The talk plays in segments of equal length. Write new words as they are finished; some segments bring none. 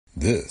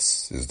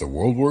This is the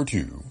World War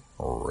II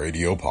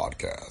Radio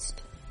Podcast.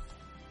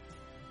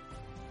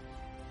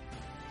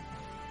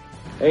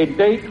 A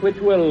date which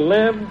will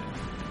live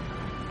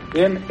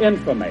in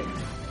infamy.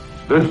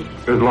 This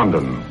is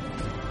London.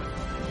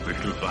 We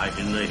shall fight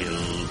in the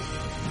hills.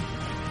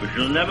 We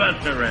shall never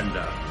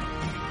surrender.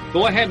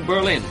 Go ahead,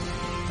 Berlin.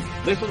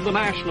 This is the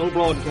National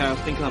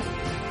Broadcasting Company.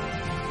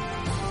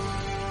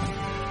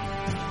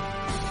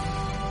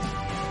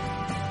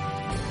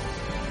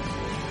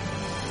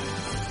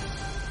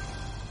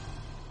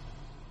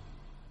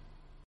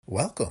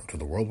 Welcome to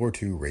the World War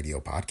II Radio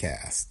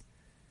Podcast.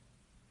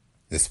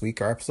 This week,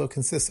 our episode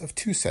consists of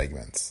two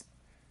segments.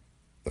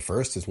 The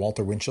first is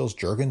Walter Winchell's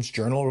Jergens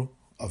Journal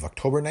of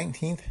October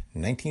 19th,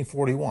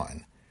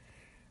 1941,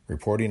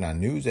 reporting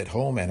on news at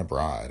home and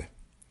abroad.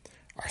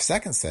 Our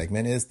second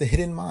segment is The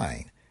Hidden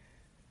Mine,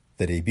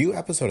 the debut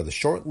episode of the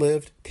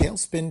short-lived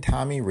Tailspin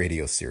Tommy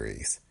radio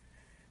series.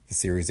 The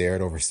series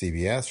aired over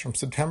CBS from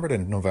September to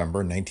November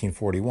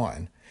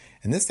 1941,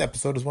 and this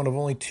episode is one of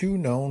only two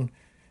known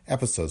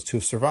episodes to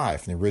have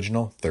survived from the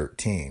original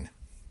 13.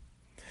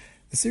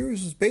 The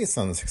series was based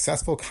on the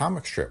successful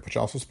comic strip, which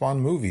also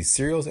spawned movies,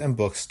 serials, and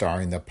books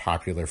starring the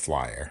popular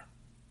Flyer.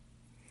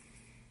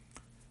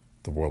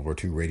 The World War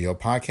II Radio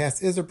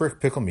Podcast is a Brick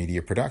Pickle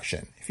Media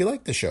production. If you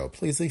like the show,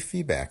 please leave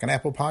feedback on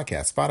Apple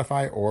Podcasts,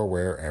 Spotify, or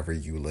wherever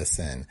you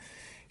listen.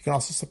 You can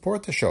also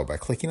support the show by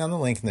clicking on the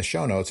link in the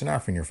show notes and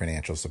offering your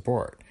financial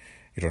support.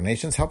 Your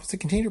donations help us to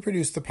continue to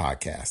produce the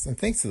podcast, and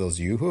thanks to those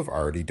of you who have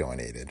already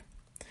donated.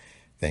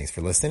 Thanks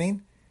for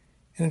listening,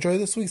 and enjoy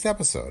this week's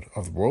episode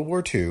of the World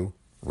War II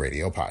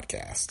Radio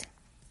Podcast.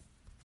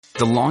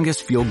 The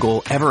longest field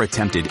goal ever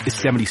attempted is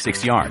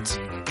 76 yards.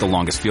 The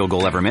longest field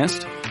goal ever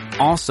missed?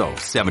 Also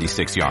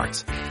 76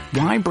 yards.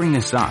 Why bring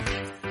this up?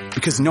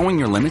 Because knowing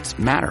your limits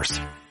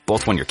matters,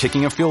 both when you're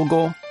kicking a field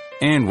goal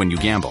and when you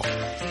gamble.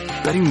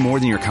 Betting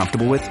more than you're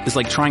comfortable with is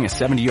like trying a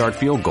 70-yard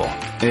field goal.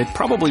 It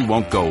probably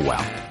won't go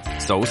well.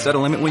 So set a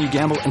limit when you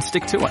gamble and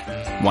stick to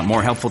it. Want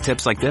more helpful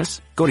tips like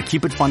this? Go to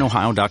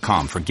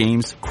keepitfunohio.com for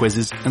games,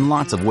 quizzes, and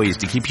lots of ways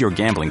to keep your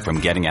gambling from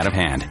getting out of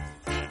hand.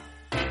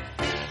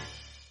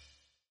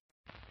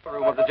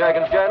 Room of the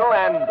Jergens Journal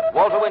and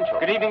Walter Winchell.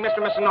 Good evening, Mr.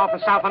 Mr. North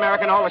and South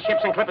America and all the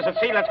ships and clippers at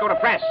sea. Let's go to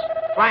press.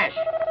 Flash.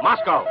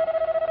 Moscow.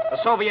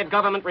 The Soviet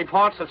government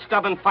reports that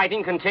stubborn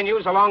fighting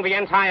continues along the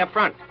entire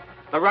front.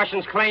 The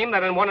Russians claim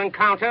that in one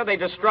encounter they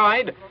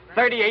destroyed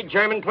 38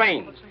 German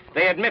planes.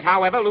 They admit,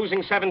 however,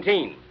 losing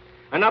 17.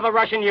 Another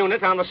Russian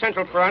unit on the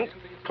Central Front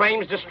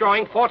claims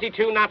destroying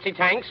 42 Nazi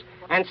tanks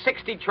and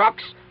 60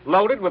 trucks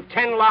loaded with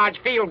 10 large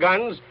field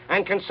guns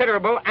and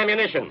considerable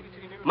ammunition.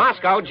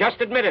 Moscow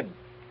just admitted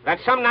that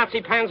some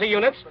Nazi panzer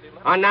units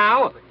are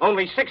now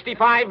only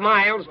 65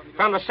 miles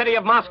from the city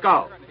of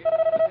Moscow.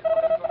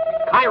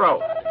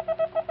 Cairo.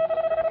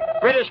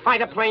 British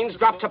fighter planes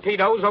dropped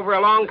torpedoes over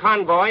a long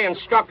convoy and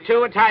struck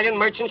 2 Italian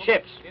merchant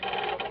ships.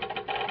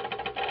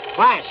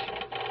 Flash.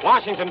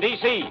 Washington,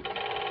 D.C.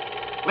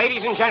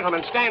 Ladies and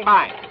gentlemen, stand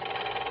by.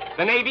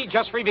 The Navy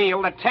just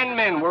revealed that 10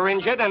 men were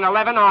injured and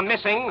 11 are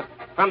missing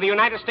from the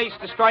United States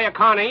destroyer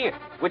Connie,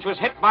 which was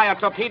hit by a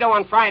torpedo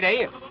on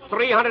Friday,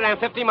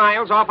 350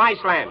 miles off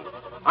Iceland.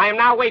 I am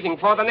now waiting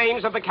for the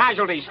names of the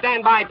casualties.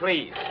 Stand by,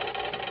 please.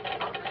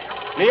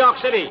 New York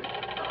City.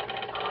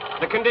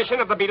 The condition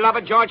of the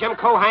beloved George M.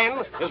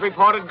 Cohan is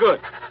reported good.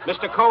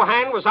 Mr.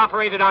 Cohan was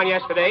operated on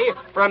yesterday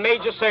for a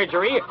major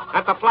surgery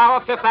at the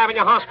Flower Fifth Avenue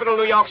Hospital,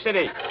 New York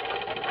City.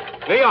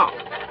 New York.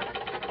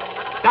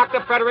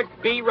 Dr. Frederick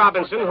B.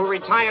 Robinson, who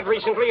retired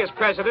recently as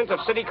president of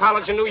City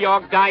College in New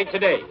York, died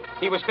today.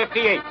 He was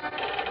 58.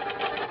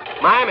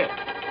 Miami.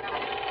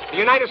 The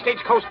United States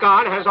Coast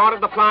Guard has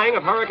ordered the flying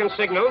of hurricane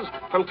signals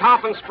from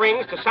Tarpon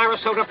Springs to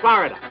Sarasota,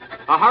 Florida.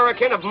 A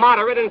hurricane of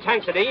moderate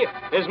intensity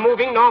is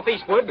moving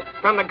northeastward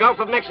from the Gulf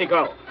of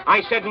Mexico.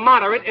 I said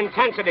moderate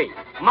intensity.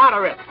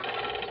 Moderate.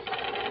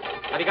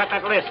 Have you got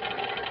that list?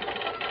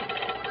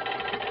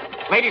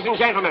 Ladies and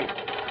gentlemen,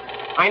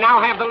 I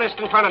now have the list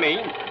in front of me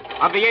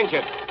of the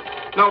injured.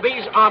 No,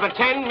 these are the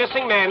 10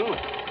 missing men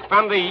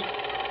from the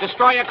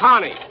destroyer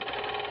Connie.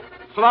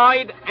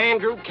 Floyd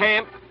Andrew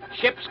Camp,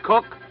 ship's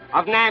cook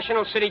of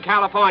National City,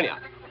 California.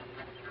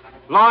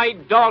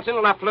 Lloyd Dalton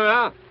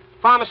Lafleur,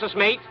 pharmacist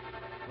mate,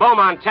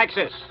 Beaumont,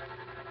 Texas.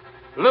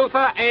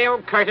 Luther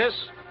Ale Curtis,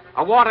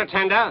 a water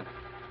tender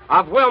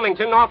of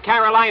Wilmington, North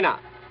Carolina.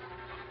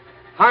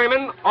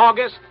 Herman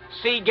August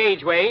C.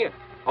 Gageway,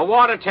 a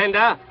water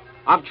tender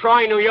of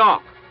Troy, New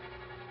York.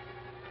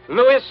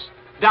 Louis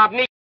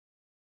Dobnikar,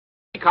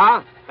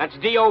 that's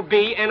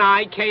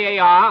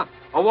Dobnikar,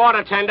 a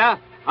water tender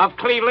of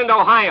Cleveland,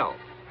 Ohio.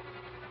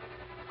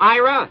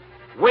 Ira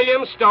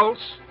William Stoltz,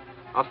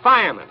 a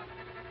fireman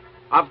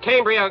of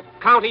Cambria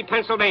County,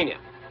 Pennsylvania.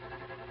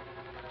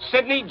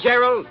 Sidney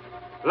Gerald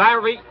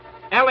Larry,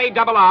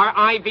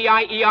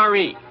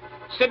 L-A-R-R-I-V-I-E-R-E.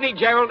 Sidney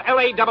Gerald,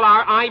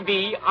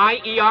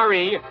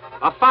 L-A-R-R-I-V-I-E-R-E,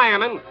 a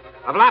fireman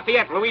of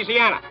Lafayette,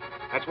 Louisiana.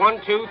 That's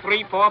 1, 2,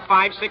 3, 4,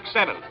 5, 6,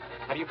 7.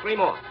 Have you 3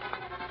 more?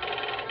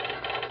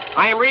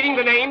 I am reading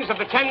the names of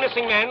the 10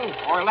 missing men,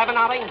 or 11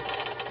 are they?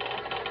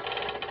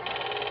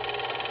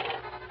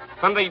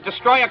 from the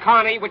destroyer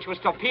Connie, which was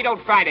torpedoed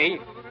Friday,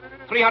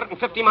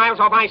 350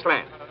 miles off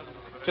Iceland.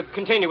 To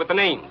continue with the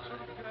names.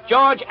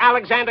 George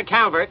Alexander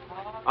Calvert,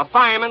 a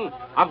fireman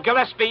of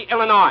Gillespie,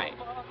 Illinois.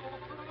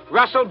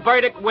 Russell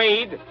Burdick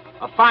Wade,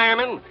 a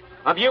fireman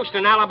of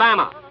Houston,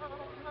 Alabama.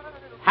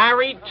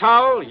 Harry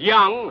Tull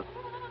Young,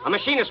 a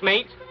machinist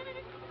mate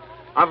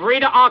of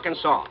Rita,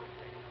 Arkansas.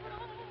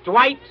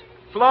 Dwight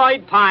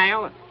Floyd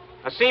Pyle,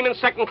 a seaman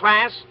second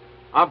class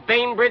of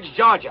Bainbridge,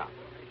 Georgia.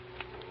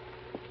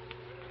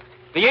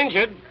 The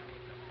injured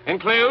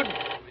include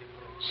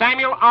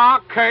Samuel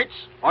R. Kurtz,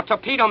 or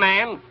Torpedo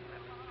Man,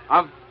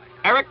 of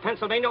Eric,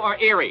 Pennsylvania, or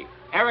Erie.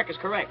 Eric is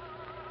correct.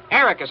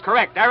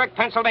 Eric,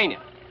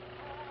 Pennsylvania.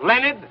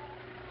 Leonard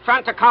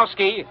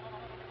Frantikowski,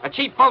 a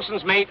chief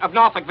boatswain's mate of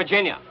Norfolk,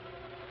 Virginia.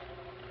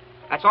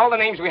 That's all the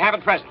names we have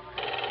at present.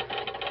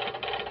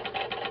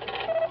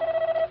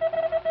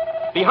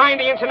 Behind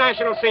the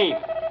international scene,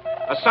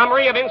 a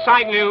summary of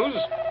inside news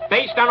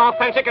based on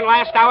authentic and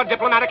last-hour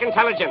diplomatic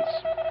intelligence.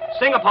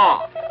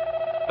 Singapore.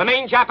 The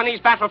main Japanese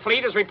battle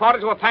fleet is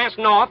reported to have passed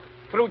north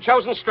through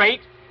Chosen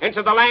Strait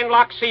into the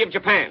landlocked Sea of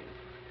Japan.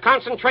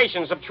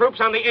 Concentrations of troops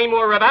on the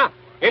Amur River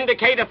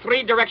indicate a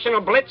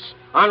three-directional blitz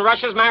on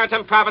Russia's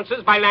maritime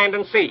provinces by land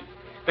and sea.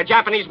 The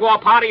Japanese war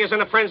party is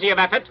in a frenzy of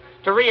effort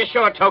to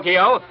reassure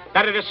Tokyo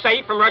that it is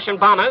safe from Russian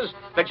bombers,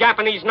 the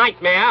Japanese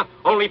nightmare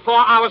only 4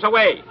 hours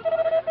away.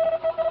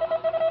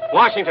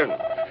 Washington.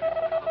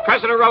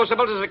 President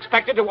Roosevelt is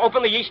expected to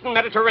open the eastern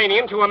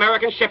Mediterranean to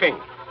American shipping.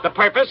 The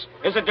purpose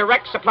is a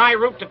direct supply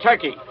route to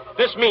Turkey.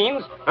 This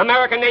means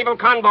American naval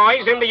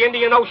convoys in the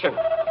Indian Ocean.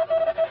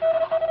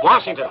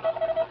 Washington.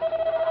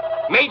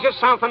 Major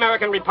South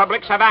American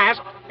republics have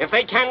asked if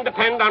they can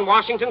depend on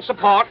Washington's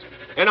support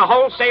in a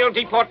wholesale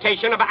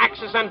deportation of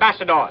Axis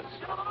ambassadors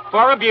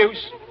for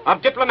abuse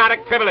of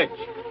diplomatic privilege.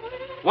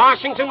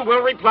 Washington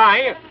will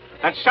reply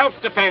that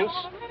self-defense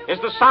is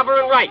the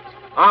sovereign right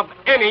of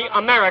any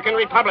American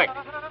republic,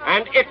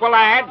 and it will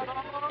add,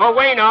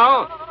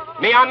 bueno,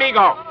 mi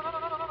amigo.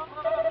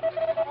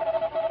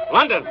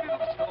 London.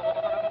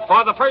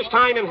 For the first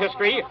time in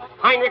history,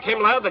 Heinrich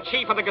Himmler, the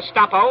chief of the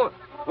Gestapo,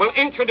 will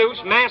introduce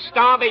mass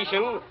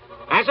starvation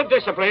as a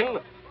discipline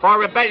for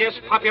rebellious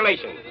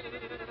populations.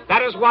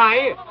 That is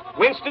why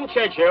Winston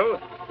Churchill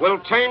will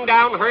turn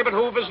down Herbert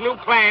Hoover's new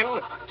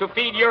plan to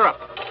feed Europe.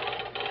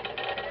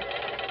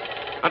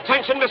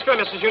 Attention, Mr.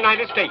 and Mrs.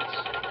 United States.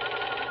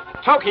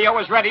 Tokyo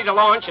is ready to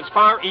launch its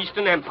Far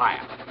Eastern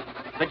Empire.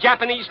 The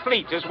Japanese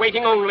fleet is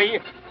waiting only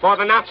for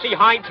the Nazi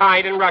high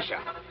tide in Russia.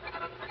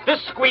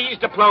 This squeeze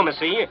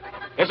diplomacy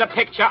is a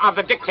picture of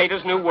the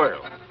dictator's new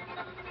world.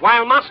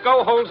 While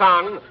Moscow holds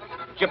on,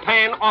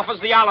 Japan offers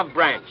the olive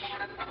branch.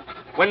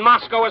 When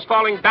Moscow is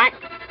falling back,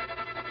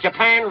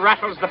 Japan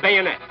rattles the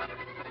bayonet.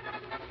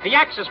 The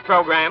Axis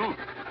program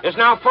is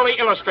now fully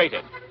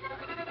illustrated.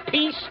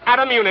 Peace at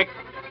a Munich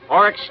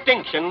or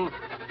extinction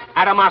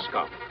at a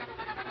Moscow.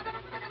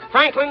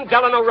 Franklin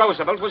Delano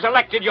Roosevelt was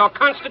elected your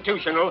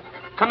constitutional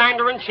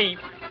commander-in-chief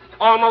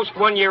almost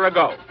 1 year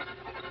ago.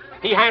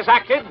 He has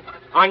acted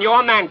on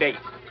your mandate.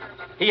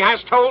 He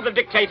has told the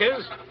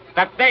dictators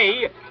that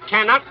they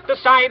cannot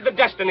decide the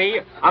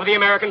destiny of the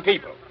American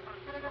people.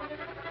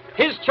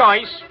 His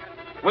choice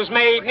was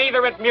made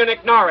neither at Munich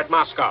nor at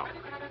Moscow.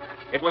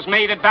 It was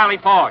made at Valley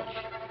Forge.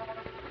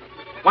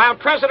 While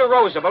President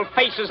Roosevelt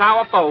faces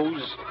our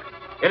foes,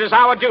 it is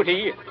our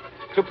duty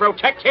to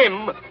protect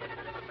him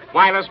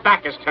while his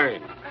back is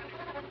turned.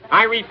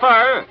 I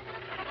refer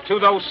to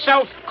those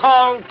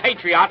self-called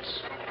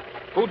patriots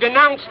who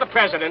denounce the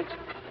president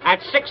at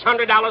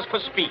 $600 per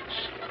speech.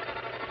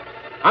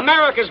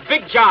 America's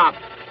big job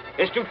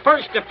is to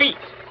first defeat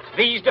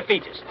these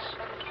defeatists.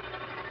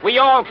 We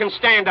all can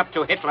stand up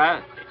to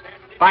Hitler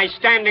by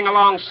standing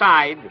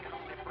alongside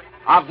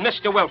of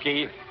Mr.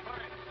 Wilkie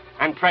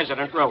and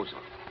President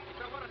Roosevelt.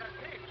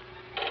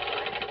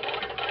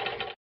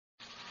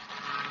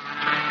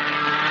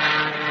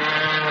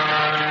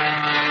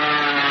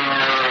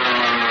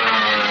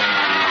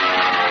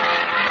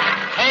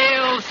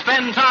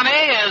 Tailspin Tommy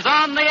is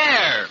on the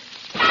air.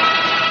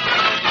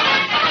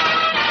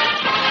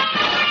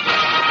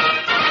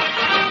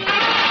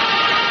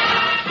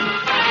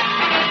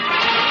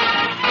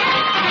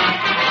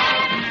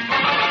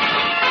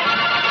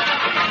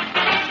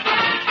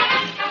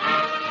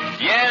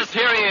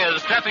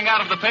 Stepping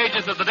out of the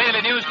pages of the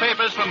daily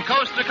newspapers from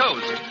coast to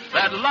coast,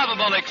 that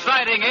lovable,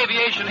 exciting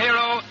aviation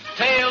hero,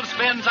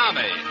 Tailspin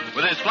Tommy,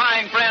 with his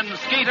flying friends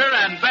Skeeter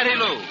and Betty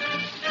Lou.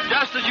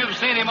 Just as you've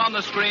seen him on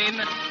the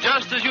screen,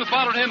 just as you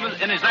followed him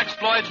in his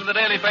exploits in the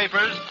daily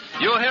papers,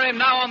 you'll hear him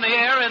now on the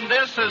air in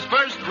this, his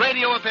first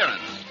radio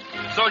appearance.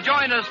 So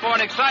join us for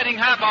an exciting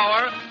half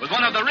hour with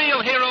one of the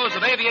real heroes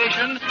of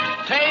aviation,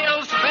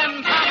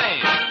 Tailspin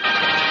Tommy.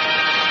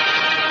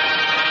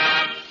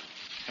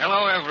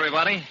 Hello,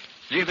 everybody.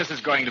 Gee, this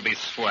is going to be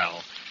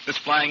swell. This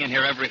flying in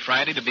here every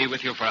Friday to be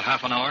with you for a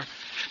half an hour.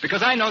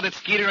 Because I know that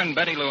Skeeter and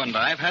Betty Lou and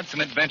I have had some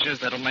adventures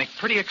that'll make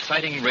pretty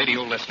exciting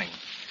radio listening.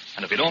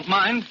 And if you don't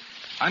mind,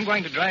 I'm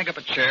going to drag up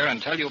a chair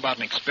and tell you about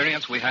an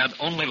experience we had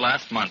only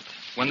last month.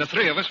 when the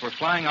three of us were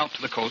flying out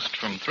to the coast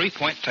from 3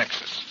 Point,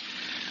 Texas.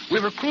 We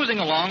were cruising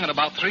along at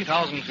about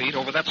 3,000 feet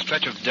over that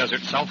stretch of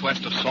desert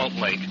southwest of Salt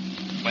Lake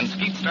when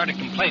Skeet started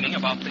complaining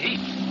about the heat.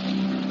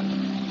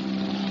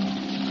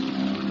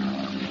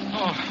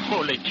 Oh,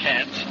 holy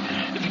cats.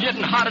 It's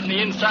getting hotter than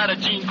the inside of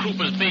Gene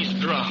Krupa's bass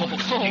drum.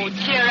 Oh,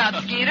 cheer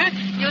up, Skeeter.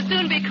 You'll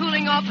soon be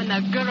cooling off in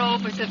the good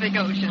old Pacific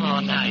Ocean.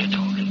 Oh, now you're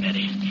talking,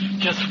 Betty.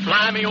 Just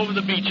fly me over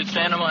the beach at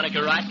Santa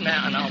Monica right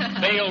now, and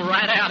I'll bail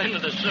right out into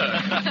the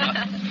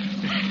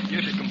surf.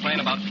 You should complain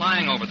about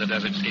flying over the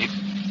desert, Skeet.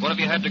 What if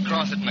you had to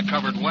cross it in a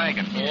covered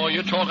wagon? Oh,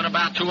 you're talking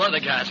about two other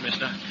guys,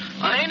 mister.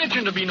 I ain't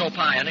itching to be no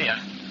pioneer.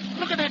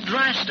 Look at that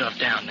dry stuff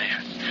down there.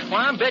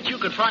 Why, I bet you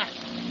could fly...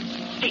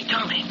 Hey,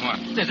 Tommy. What?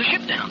 There's a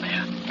ship down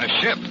there. A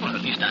ship? Well,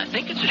 at least I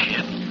think it's a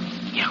ship.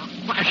 Yeah,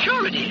 why,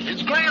 sure it is.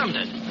 It's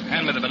grounded.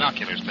 Hand me the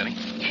binoculars, Betty.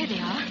 Here they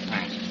are.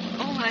 Thanks.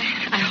 Oh,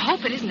 I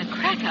hope it isn't a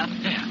crack-up.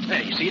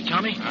 There, you see it,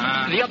 Tommy?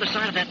 The other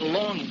side of that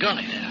long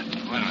gully there.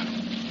 Wait a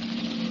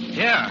minute.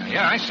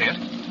 Yeah, I see it.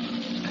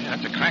 Yeah,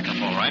 that's a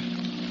crack-up, all right.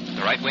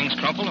 The right wing's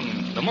crumpled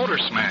and the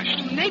motor's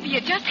smashed. Maybe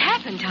it just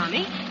happened,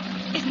 Tommy.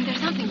 Isn't there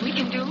something we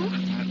can do?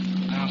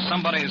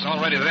 Somebody's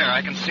already there.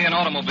 I can see an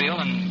automobile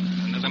and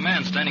there's a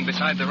man standing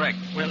beside the wreck.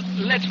 Well,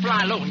 let's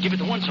fly low and give it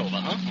the once-over,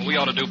 huh? Well, we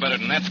ought to do better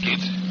than that,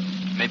 Skeets.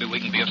 Maybe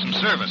we can be of some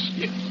service.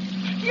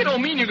 You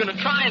don't mean you're going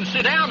to try and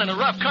sit down in a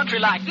rough country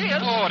like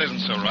this? Oh, it isn't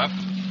so rough.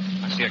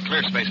 I see a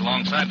clear space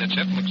alongside that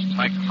ship. Looks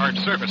like hard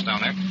surface down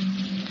there.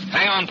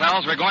 Hang on,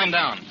 pals. We're going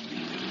down.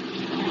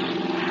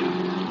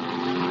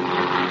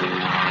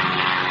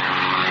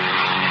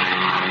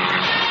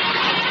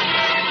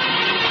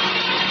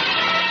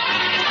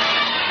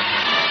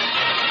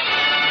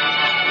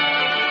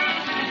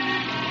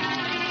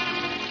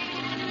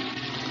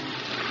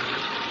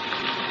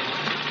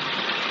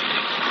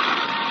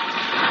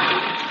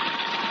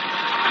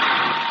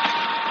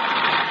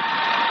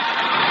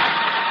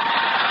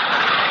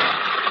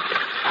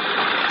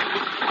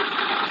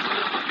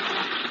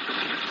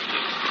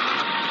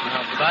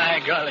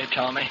 Golly,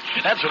 Tommy.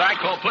 That's what I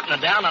call putting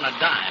it down on a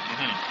dime.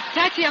 Mm-hmm.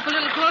 Taxi up a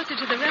little closer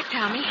to the wreck,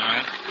 Tommy. All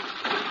right.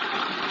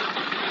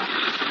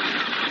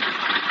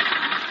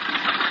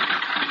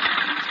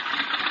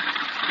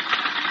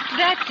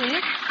 That's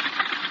it.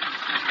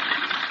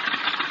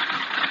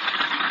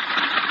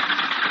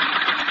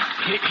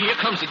 Here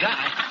comes the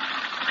guy.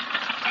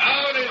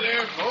 Howdy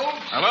there,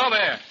 folks. Hello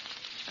there.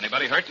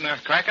 Anybody hurt in the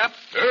crack-up?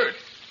 Hurt?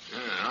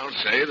 I'll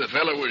say the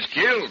fellow was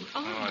killed.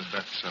 Oh, is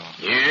that so?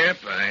 Yep,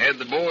 I had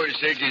the boys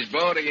take his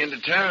body into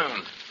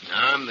town.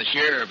 I'm the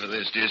sheriff of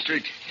this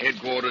district,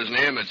 headquarters in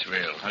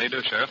Emmetsville. How do you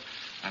do, Sheriff?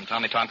 I'm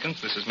Tommy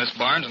Tompkins. This is Miss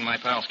Barnes and my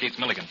pal Skeets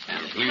Milligan.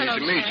 Pleased to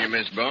meet you,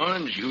 Miss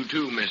Barnes. You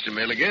too, Mr.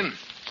 Milligan.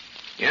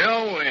 You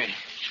know, it's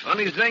a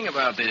funny thing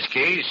about this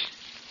case.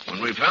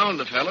 When we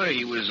found the fella,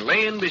 he was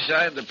laying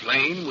beside the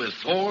plane with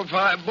 4 or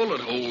 5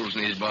 bullet holes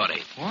in his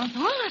body. What?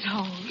 Bullet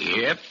holes?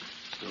 Yep.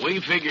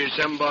 We figure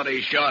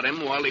somebody shot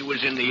him while he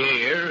was in the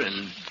air,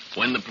 and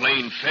when the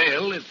plane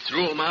fell, it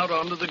threw him out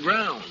onto the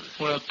ground.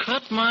 Well,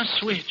 cut my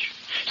switch.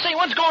 Say,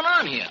 what's going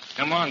on here?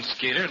 Come on,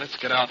 Skeeter. Let's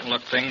get out and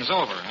look things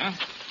over, huh?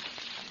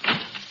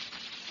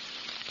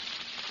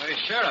 Hey,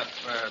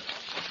 Sheriff,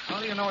 how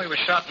do you know he was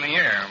shot in the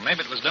air?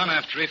 Maybe it was done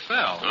after he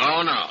fell.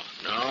 Oh, no.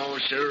 No,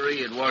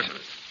 sirree, it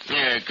wasn't.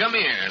 Here, come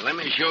here. Let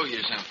me show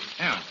you something.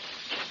 Yeah.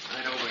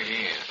 Right over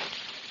here.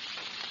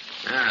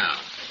 Now,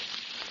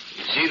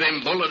 you see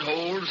them bullet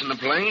holes in the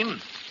plane?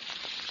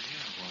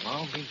 Yeah, well,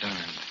 I'll be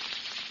darned.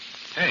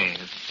 Hey,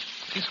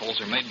 these holes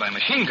are made by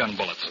machine gun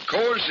bullets. Of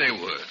course they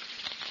were.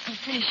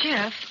 Say,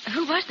 Sheriff,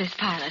 who was this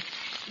pilot?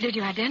 Did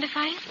you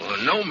identify him?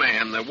 Well, no,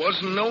 ma'am. There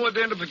wasn't no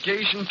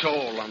identification at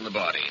all on the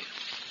body.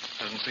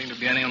 Doesn't seem to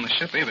be any on the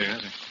ship either, is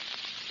there?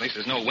 At least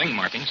there's no wing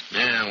markings.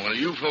 Yeah, well,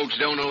 you folks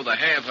don't know the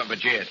half of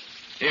it yet.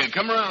 Here,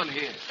 come around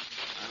here.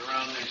 Right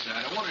around this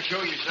side. I want to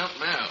show you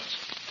something else.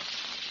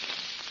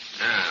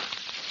 Now,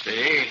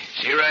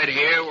 see right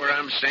here where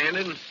I'm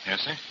standing?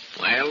 Yes, sir.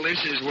 Well,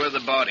 this is where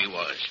the body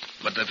was.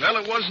 But the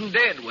fella wasn't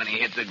dead when he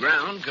hit the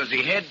ground because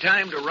he had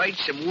time to write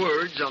some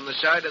words on the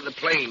side of the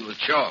plane with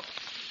chalk.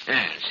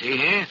 Yeah, see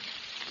here?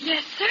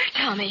 Yes, sir,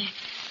 Tommy.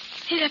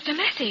 He left a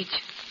message.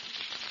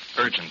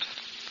 Urgent.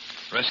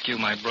 Rescue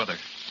my brother.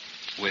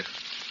 With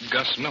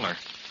Gus Miller.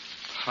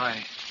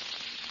 Hi.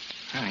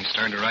 And he's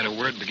starting to write a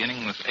word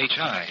beginning with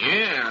H-I.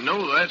 Yeah, I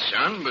know that,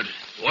 son, but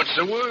what's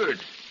the word?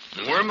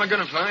 And where am I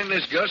going to find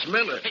this Gus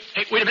Miller?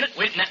 Hey, wait a minute.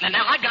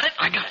 Now, I got it.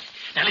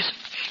 Now, listen.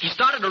 He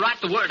started to write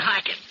the word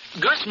hiking.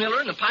 Gus Miller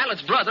and the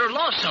pilot's brother are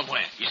lost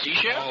somewhere. You see,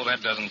 Sheriff? Oh,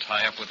 that doesn't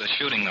tie up with the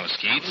shooting, though,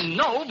 Skeets.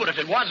 No, but if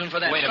it wasn't for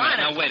that Wait a sign...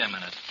 minute. Now, wait a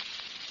minute.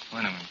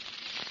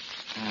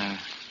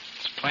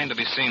 It's plain to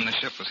be seen the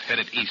ship was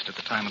headed east at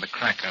the time of the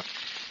crack-up.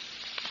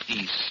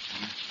 East.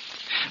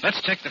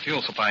 Let's check the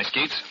fuel supply,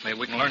 Skeets. Maybe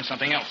we can learn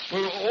something else.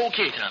 Well,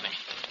 okay, Tommy.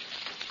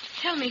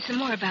 Tell me some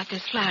more about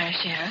this flyer,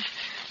 Sheriff.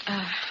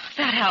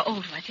 About how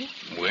old was he?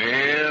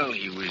 Well,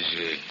 he was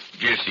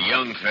just a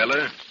young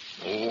fella.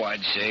 Oh,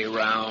 I'd say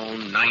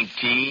around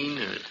 19,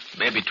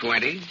 maybe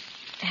 20.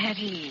 Had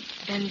he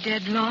been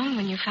dead long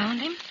when you found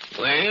him?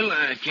 Well,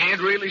 I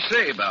can't really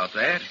say about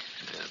that.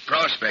 A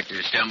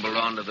prospector stumbled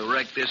onto the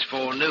wreck this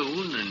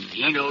forenoon, and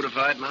he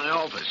notified my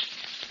office.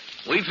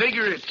 We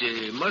figure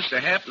it must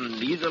have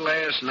happened either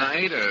last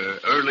night or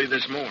early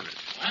this morning.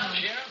 Well,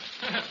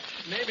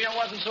 Sheriff, maybe I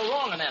wasn't so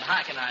wrong on that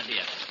hiking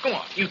idea. Go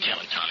on, you tell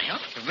him, Tommy, huh?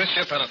 If this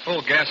ship had a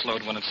full gas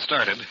load when it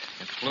started,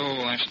 it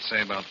flew, I should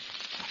say, about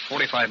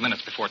 45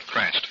 minutes before it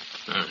crashed.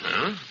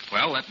 Uh-huh.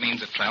 Well, that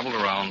means it traveled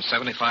around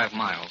 75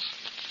 miles.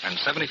 And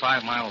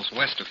 75 miles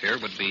west of here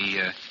would be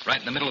right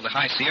in the middle of the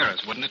high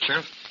Sierras, wouldn't it,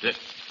 Sheriff?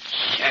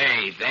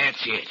 Say,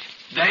 that's it.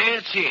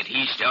 That's it.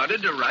 He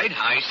started to write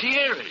high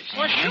Sierras.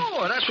 Well,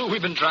 sure. That's what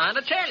we've been trying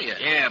to tell you.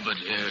 Yeah, but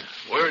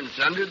where in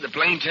thunder did the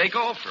plane take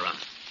off from?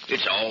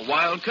 It's all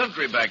wild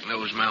country back in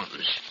those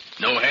mountains.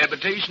 No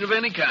habitation of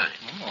any kind.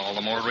 Well, all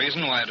the more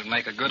reason why it'd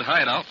make a good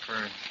hideout for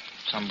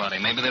somebody.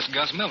 Maybe this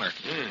Gus Miller.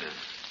 Yeah.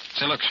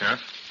 Say, look,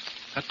 Sheriff.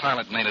 That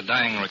pilot made a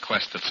dying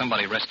request that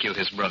somebody rescue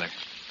his brother.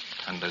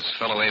 And as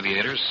fellow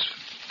aviators,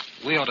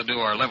 we ought to do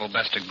our level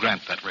best to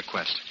grant that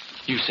request.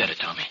 You said it,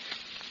 Tommy.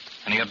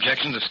 Any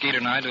objections if Skeeter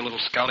and I do a little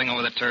scouting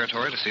over that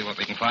territory to see what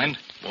we can find?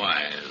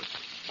 Why,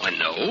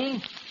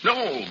 no.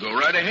 No, go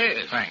right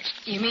ahead. Thanks.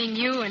 You mean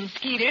you and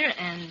Skeeter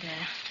and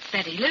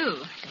Betty Lou,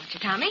 don't you,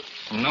 Tommy?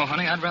 No,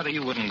 honey, I'd rather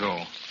you wouldn't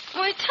go.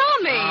 Why,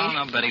 Tommy. Oh,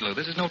 no, Betty Lou,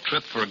 this is no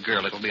trip for a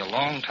girl. It'll be a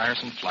long,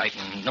 tiresome flight,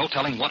 and no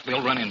telling what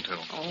we'll run into.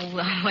 Oh,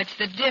 well, what's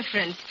the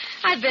difference?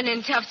 I've been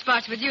in tough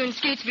spots with you and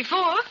Skeets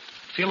before.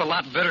 Feel a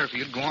lot better if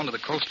you'd go on to the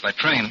coast by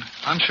train.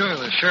 I'm sure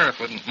the sheriff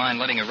wouldn't mind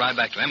letting her ride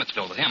back to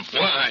Emmetsville with him.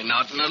 Why,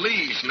 not in the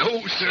least.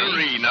 No,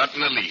 sirree, not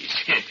in the least.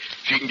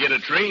 She can get a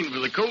train for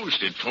the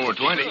coast at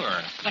 4:20.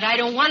 Sure. But I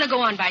don't want to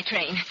go on by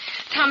train.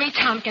 Tommy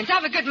Tompkins,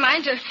 I've a good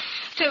mind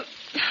to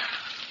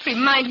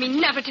remind me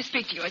never to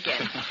speak to you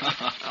again.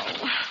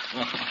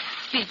 Oh,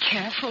 be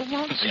careful,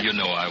 won't you? You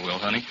know I will,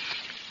 honey.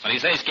 What do you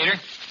say, Skeeter?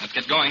 Let's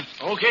get going.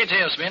 Okay,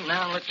 Tailspin.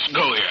 Now let's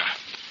go here.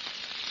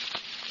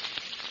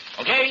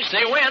 Okay,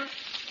 say when.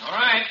 All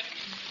right.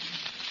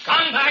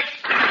 Contact.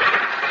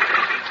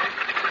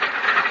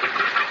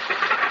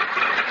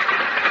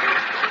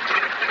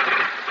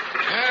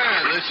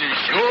 Yeah, this is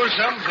sure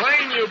some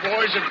plane you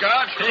boys have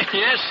got.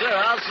 Yes, sir,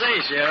 I'll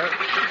say, Sheriff.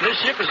 This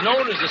ship is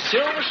known as the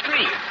Silver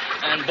Streak.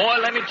 And, boy,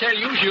 let me tell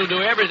you, she'll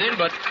do everything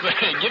but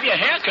give you a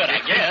haircut, I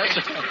guess.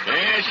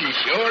 Yeah, she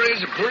sure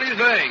is a pretty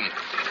thing.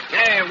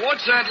 Hey,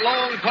 what's that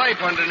long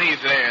pipe underneath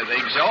there? The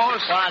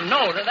exhaust? Why,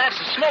 no, that's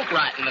the smoke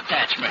righting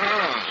attachment.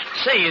 Oh.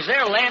 Say, is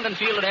there a landing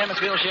field at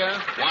Emmetsville, Sheriff?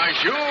 Why,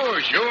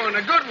 sure,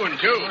 and a good one,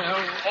 too.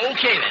 Well,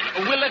 okay,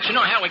 then. We'll let you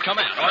know how we come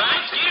out. All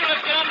right, Skeeter,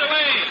 let's get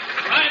underway.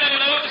 Bye, Betty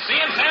Lou. See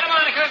you in Santa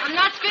Monica. I'm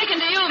not speaking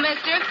to you,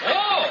 mister.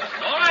 Oh,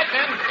 all right,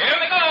 then. Here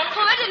we go.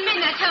 Oh, I didn't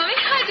mean that, Tommy.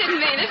 I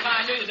didn't mean it.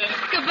 I knew you didn't.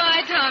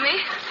 Goodbye, Tommy.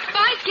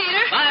 Bye,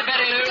 Skeeter. Bye,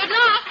 Betty Lou. Good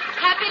luck.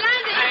 Happy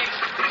landing. Thanks.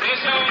 See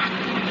you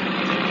soon.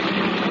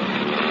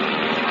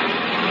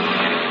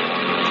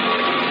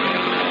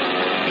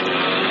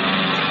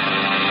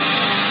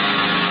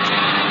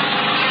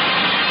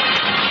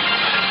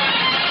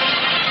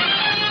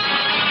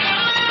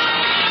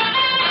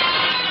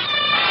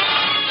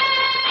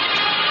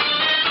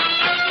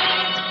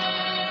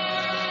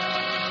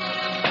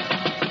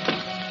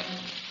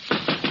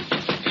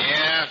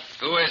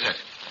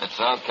 It's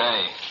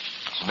okay.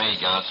 It's me,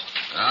 Gus.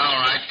 All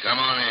right, come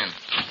on in.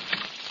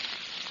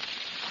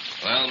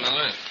 Well,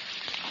 Miller,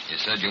 you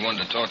said you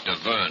wanted to talk to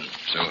Vern,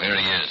 so here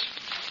he is.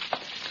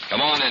 Come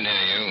on in here,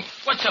 you.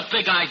 What's the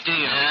big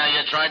idea?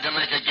 Yeah, you tried to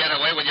make a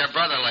getaway with your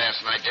brother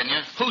last night, didn't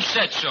you? Who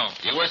said so?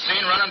 You were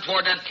seen running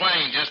toward that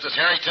plane just as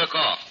Harry took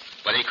off.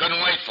 But he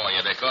couldn't wait for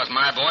you because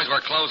my boys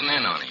were closing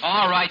in on him.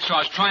 All right, so I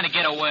was trying to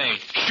get away.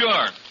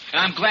 Sure.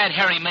 And I'm glad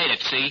Harry made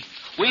it, see?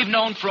 We've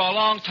known for a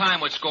long time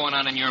what's going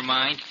on in your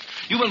mind.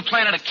 You've been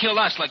planning to kill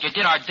us like you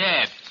did our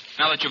dad,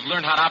 now that you've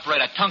learned how to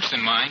operate a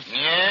tungsten mine.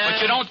 Yeah?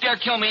 But you don't dare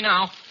kill me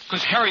now,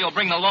 because Harry will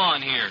bring the law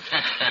in here.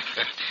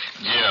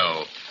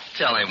 Joe,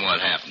 tell him what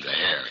happened to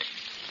Harry.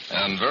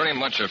 I'm very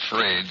much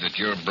afraid that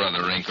your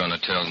brother ain't going to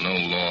tell no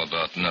law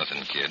about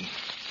nothing, kid,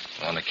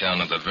 on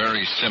account of the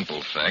very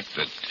simple fact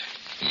that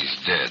he's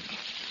dead.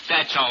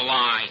 That's a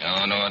lie.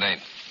 Oh, no, it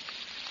ain't.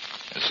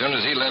 As soon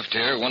as he left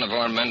here, one of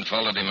our men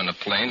followed him in a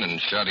plane and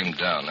shot him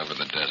down over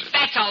the desert.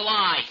 That's a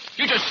lie.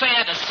 You just say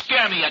that to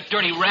scare me, you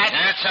dirty rat.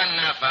 That's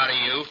enough out of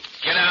you.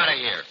 Get out of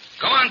here.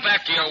 Go on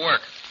back to your work.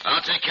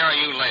 I'll take care of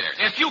you later.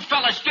 If you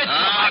fellas did...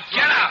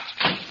 get out!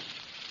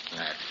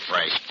 That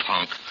fresh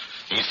punk.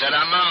 He said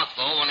a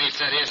mouthful when he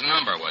said his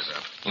number was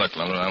up. Look,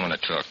 Miller, I want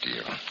to talk to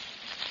you.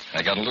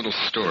 I got a little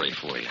story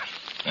for you.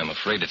 I'm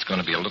afraid it's going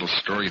to be a little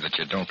story that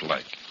you don't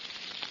like.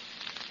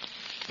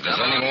 If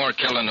there's any more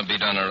killing to be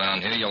done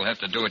around here, you'll have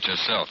to do it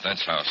yourself.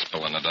 That's how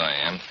spillin' I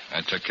am.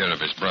 I took care of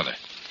his brother.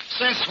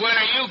 Since when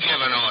are you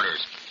giving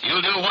orders?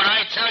 You do what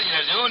I tell you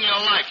to do, and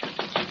you'll like it.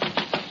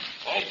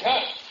 Hey,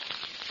 Gus.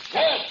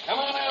 Gus, come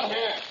on out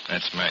here.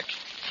 That's Mac.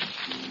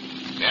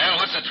 Yeah,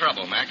 what's the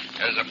trouble, Mac?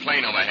 There's a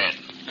plane overhead.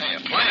 Hey, a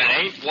plane? It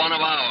ain't one of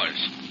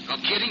ours. No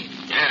kidding?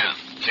 Yeah.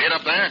 See it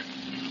up there?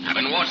 I've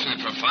been watching it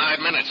for 5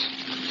 minutes.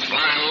 It's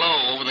flying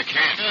low over the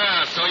camp.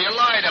 Yeah, so you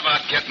lied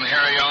about getting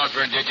Harry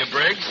Osborne, did you,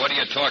 Briggs? What are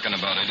you talking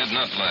about? I did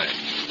not lie.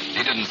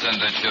 He didn't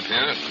send that ship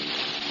here.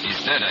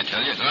 He's dead, I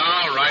tell you.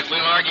 All right,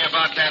 we'll argue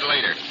about that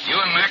later. You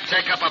and Mac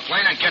take up a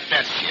plane and get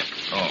that ship.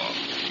 Oh,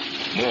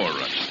 more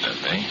rush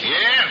stuff, eh?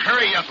 Yeah,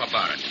 hurry up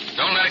about it.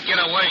 Don't let it get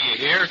away,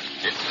 you hear?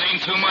 It's seen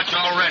too much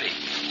already.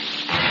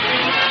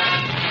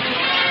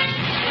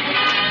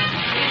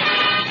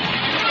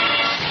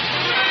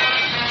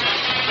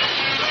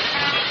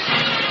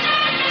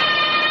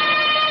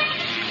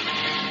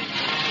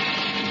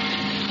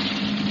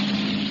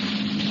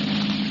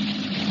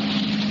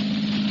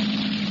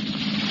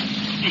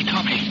 Hey,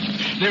 Tommy,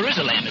 there is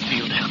a landing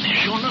field down there,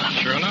 sure enough.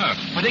 Sure enough.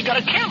 But they got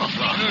a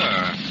camouflage.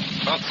 Yeah,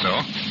 thought so.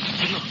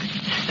 Hey, look,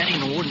 that ain't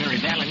no ordinary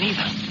valley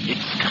neither.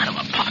 It's kind of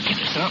a pocket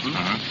or something.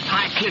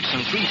 High cliffs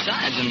on three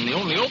sides, and the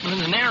only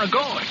opening is a narrow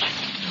gorge.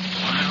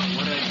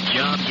 Wow, what a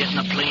job getting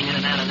a plane in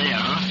and out of there,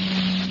 huh?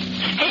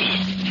 Hey,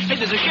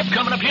 there's a ship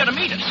coming up here to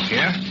meet us.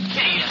 Yeah?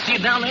 Yeah, see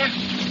it down there?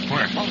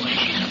 Where? Oh,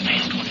 she's a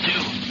fast one,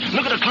 too.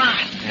 Look at her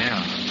climb. Yeah.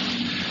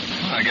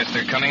 Well, I guess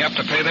they're coming up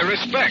to pay their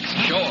respects.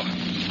 Sure.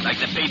 Like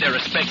they paid their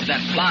respects to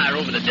that flyer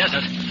over the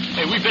desert.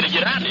 Hey, we better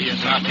get out of here.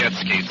 Not yet,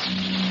 Skeets.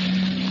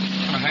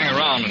 I'll hang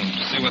around and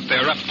see what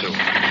they're up to.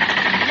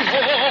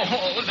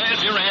 Oh, there's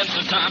your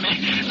answer,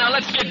 Tommy. Now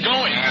let's get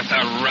going. That's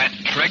a rat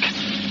trick.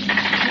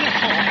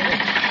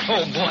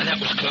 Oh, boy, that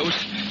was close.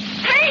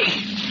 Hey!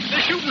 They're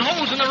shooting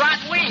holes in the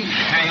right wing.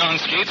 Hang on,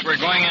 Skeets. We're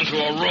going into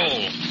a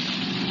roll.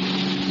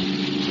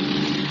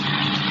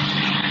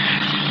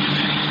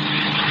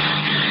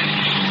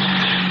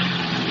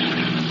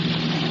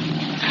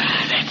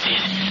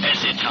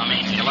 That's it,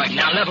 Tommy. You like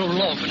now level her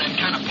off and then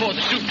kind of pour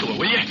the soup to her,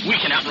 will you? We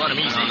can outrun them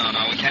easy. No,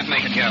 we can't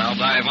make it yet. I'll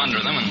dive under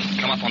them and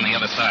come up on the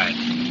other side.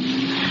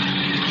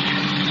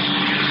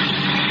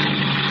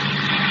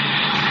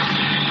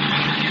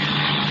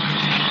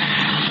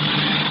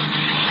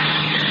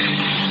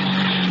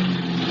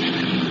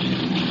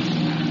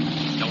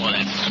 Oh,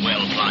 that's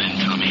swell flying,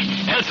 Tommy.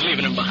 That's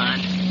leaving them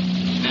behind.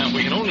 Now, if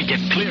we can only get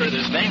clear of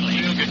this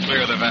valley. We'll get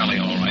clear of the valley,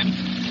 all right.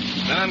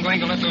 Then I'm going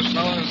to let those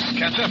fellows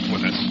catch up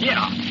with us.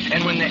 Yeah,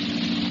 and when they...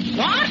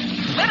 What?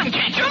 Let them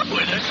catch up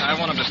with us? I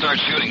want them to start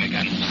shooting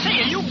again.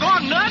 Say, are you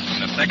gone nuts?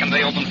 The second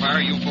they open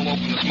fire, you pull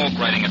open the smoke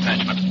riding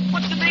attachment.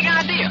 What's the big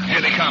idea?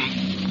 Here they come.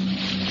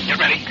 Get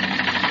ready.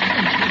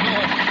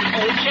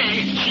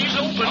 Okay, she's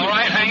open. All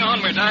right, hang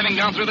on. We're diving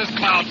down through this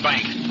cloud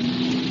bank.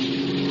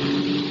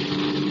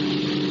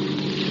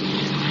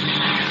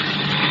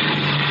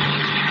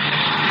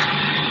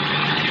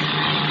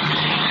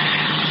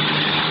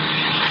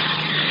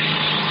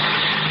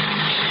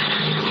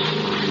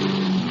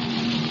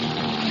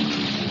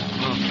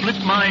 Flip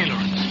my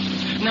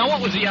ailerons. Now, what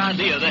was the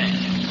idea there?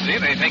 See,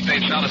 they think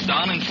they've shot us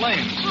down in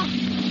flames.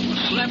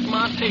 Slap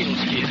my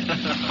tailspin.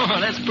 Oh,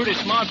 that's pretty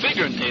smart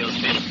figuring,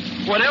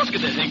 Tailspin. What else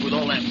could they think with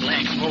all that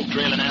black smoke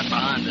trailing out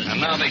behind us?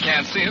 And now they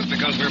can't see us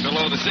because we're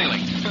below the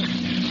ceiling.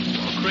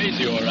 Oh,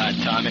 crazy, all right,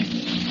 Tommy.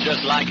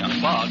 Just like a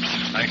fox.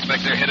 I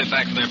expect they're headed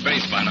back to their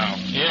base by now.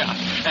 Yeah,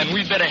 and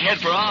we'd better head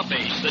for our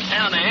base, the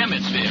town of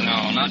Emmetsville.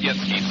 No, not yet,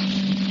 Skeets.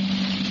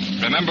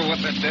 Remember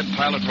what that dead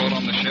pilot wrote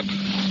on the ship?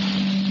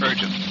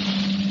 Urgent.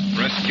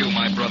 Rescue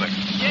my brother.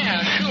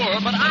 Yeah, sure,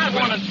 but I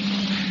want to...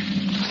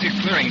 See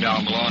a clearing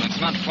down below, and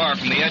it's not far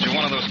from the edge of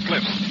one of those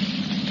cliffs.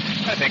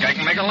 I think I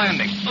can make a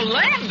landing. A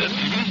landing?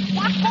 Mm-hmm.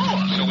 What for?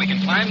 So we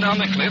can climb down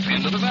the cliff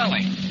into the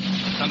valley.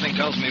 Something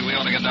tells me we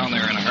ought to get down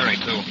there in a hurry,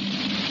 too.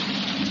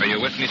 Are you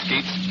with me,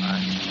 Skeets?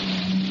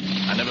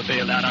 I never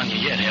bailed out on you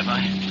yet, have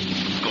I?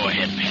 Go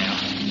ahead,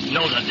 pal.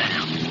 Nose her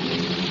down.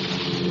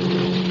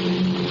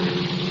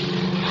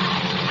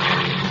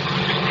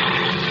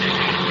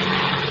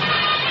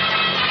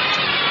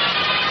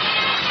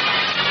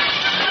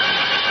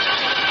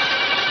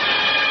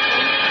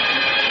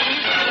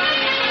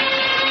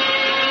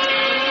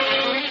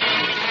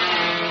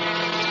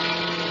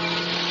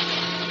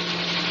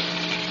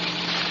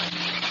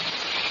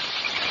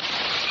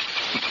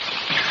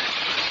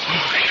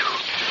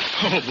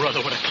 Oh,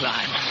 brother, what a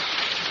climb.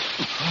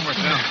 Oh, we're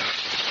down.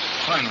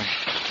 Finally.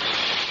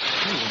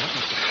 Ooh, that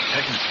must have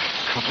taken us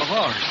a couple of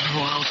hours.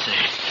 Oh, I'll say.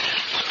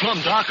 It's plumb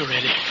dark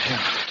already.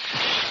 Yeah.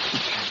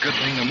 Good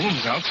thing the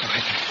moon's out so I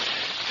can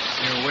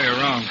see our way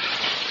around.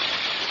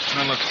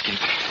 Now, look,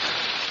 Skeet.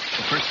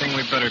 The first thing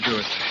we'd better do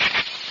is...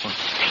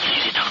 Take it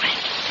easy, Tommy.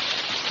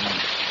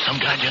 Some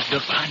guy just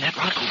ducked behind that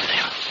rock over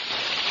there.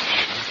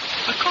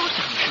 Sure? Of course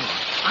I'm sure.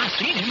 I've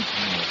seen him.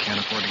 Oh, we can't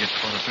afford to get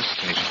caught at this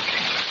stage of the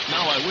game.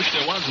 Now I wish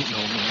there wasn't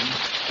no moon.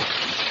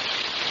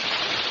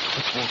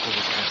 Let's walk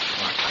over past the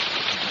rock.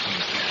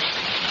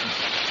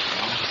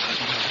 All of a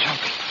sudden, we're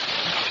jumping.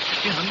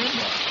 Yeah,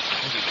 remember.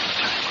 Maybe we can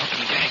tie him up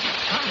and gag him.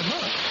 Tie him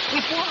up?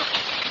 With what?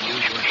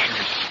 Use your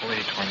shirt. Pull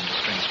a torn into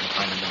strings from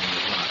climbing down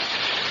the rock.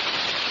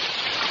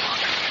 Come on.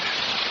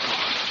 Let's go.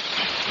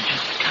 We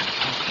just kind of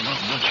talking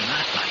about lunch and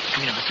night like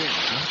between ourselves,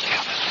 huh?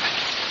 Yeah, that's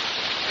right.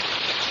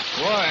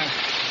 Boy,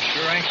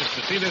 sure anxious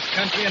to see this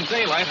country in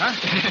daylight, huh?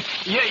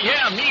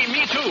 yeah,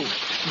 me too.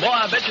 Boy,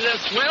 I bet you there's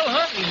swell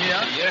hunting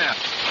here. Yeah.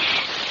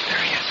 There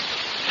he is.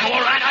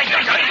 All right, I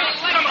got it.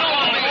 Come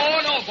on. Oh,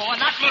 no, boy,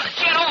 not me.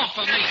 Get off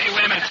of me. Hey,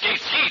 wait a minute,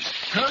 Skeet.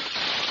 Huh?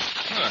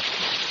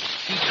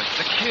 He's just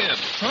a kid.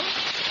 Huh?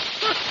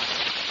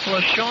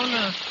 Well, Sean,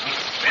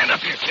 Stand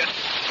up here, kid.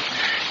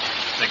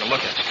 Take a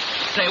look at you.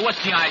 Say,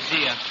 what's the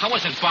idea? I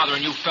wasn't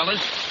bothering you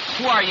fellas.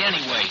 Who are you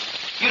anyway?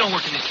 You don't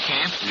work in this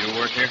camp. You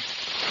work here?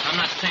 I'm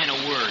not saying a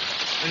word.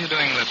 What are you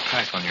doing with that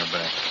pack on your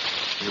back?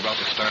 You about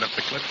to start up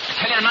the clip? I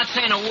tell you, I'm not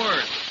saying a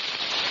word.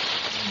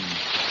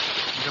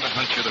 I got a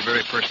hunch you're the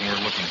very person we're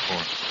looking for.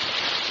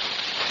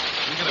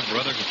 You got a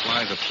brother who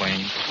flies a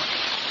plane?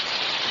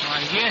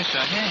 Why, yes,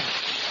 I have.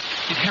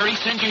 Did Harry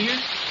send you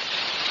here?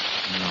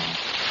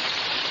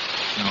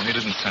 No, he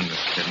didn't send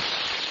us, kid.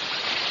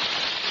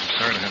 I'm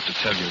sorry to have to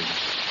tell you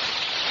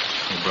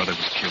your brother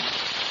was killed.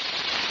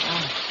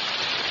 Oh.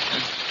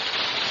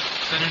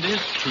 Then it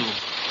is true.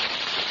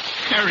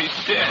 Harry's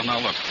dead. Well,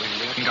 now, look,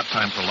 we haven't got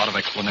time for a lot of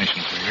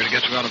explanations. We're here to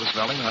get you out of this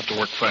valley. We'll have to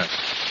work fast.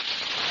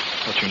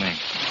 What's your name?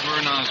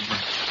 Vern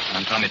Osborne.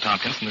 I'm Tommy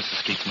Tompkins, and this is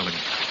Skeet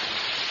Milligan.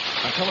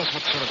 Now, tell us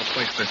what sort of a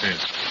place this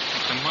is.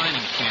 It's a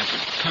mining camp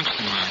at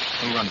Tungsten Mine.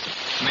 Who runs it?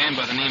 A man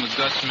by the name of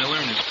Gus Miller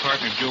and his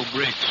partner, Joe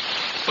Briggs.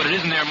 But it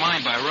isn't their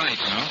mine by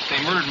rights. No?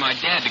 They murdered my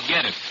dad to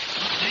get it.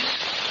 what's this?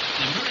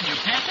 They murdered your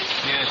papa?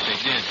 Yes, they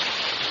did.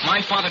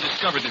 My father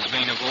discovered this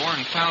vein of ore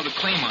and filed a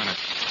claim on it.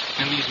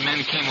 Then these men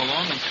came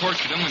along and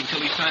tortured him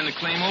until he signed the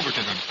claim over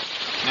to them.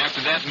 And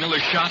after that, Miller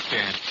shot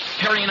Dad.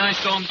 Harry and I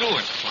saw him do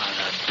it. Why,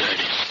 the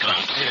dirty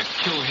skunks. They'd have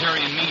killed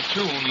Harry and me,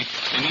 too, only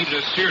they needed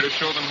us here to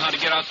show them how to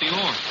get out the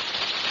ore.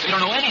 They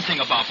don't know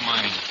anything about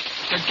mining.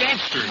 They're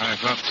gangsters. I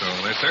thought so.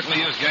 They certainly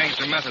use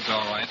gangster methods,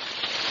 all right.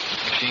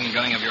 The machine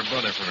gunning of your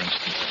brother, for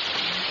instance.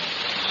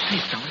 Hey,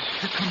 fellas,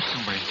 here comes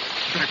somebody.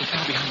 You better get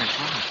down behind this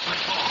rock. What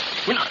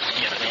for? We're not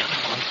scared of them.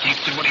 Come on, Steve,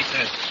 do what he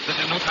says. This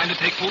is no time to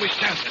take foolish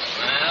chances.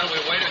 Well, we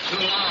waited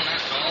too long,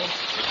 that's all.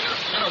 We should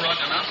have run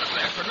them out this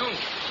afternoon.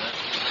 That's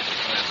what they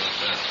say about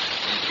that.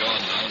 He's gone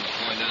now. The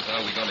point is, how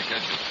are we going to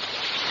catch him?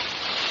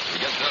 We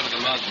get down to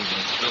the mountains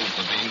and spills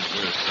the beans,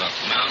 we're stuck.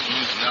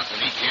 Mountains,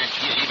 nothing. He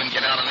can't even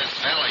get out of this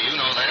valley. You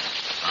know that.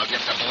 I'll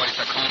get the boys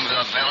to comb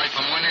the valley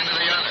from one end to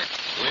the other.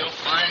 We'll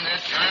find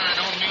that guy. I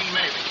don't mean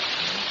maybe.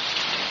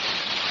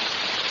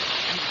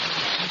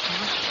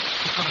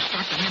 He's going to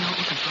start the men out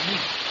looking for me.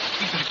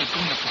 We better get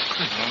going up this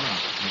cliff. Oh,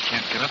 we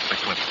can't get up the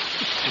cliff.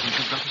 Didn't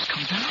your brothers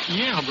come down?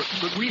 Yeah,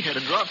 but we had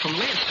to drop from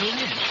ledge to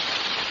ledge.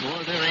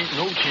 Boy, there ain't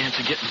no chance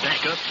of getting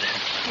back up there.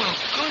 Well,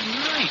 good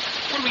night.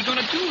 What are we going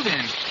to do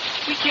then?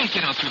 We can't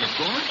get out through the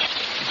gorge.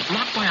 It's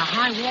blocked by a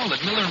high wall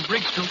that Miller and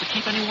Briggs built to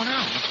keep anyone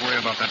out. Let's worry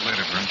about that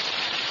later, Vern.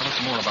 Tell us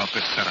more about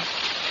this setup.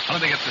 How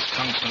did they get this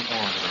tungsten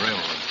ore to the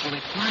railroad? Well,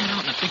 they fly it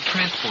out in a big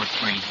transport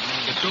plane.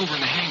 It's over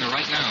in the hangar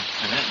right now.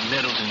 And that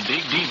metal's in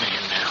big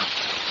demand now.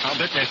 I'll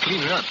bet they're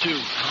cleaning up, too.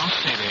 I'll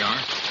say they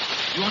are.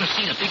 You ought to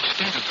see a big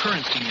stack of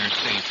currency in their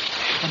safe.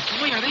 And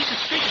boy, are they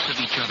suspicious of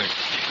each other.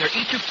 They're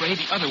each afraid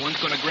the other one's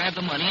going to grab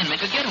the money and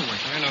make a getaway.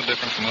 They're no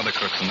different from other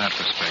crooks in that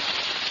respect.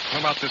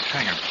 What about this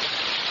hangar?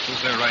 Who's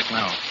there right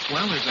now?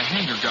 Well, there's a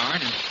hangar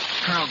guard, and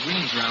Carl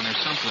Green's around there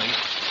someplace.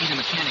 He's a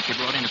mechanic they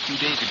brought in a few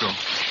days ago.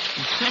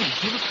 And say,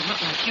 he looks a lot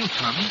like you,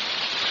 Tommy.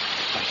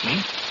 Like me?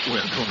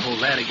 Well, don't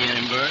hold that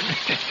again, Vern.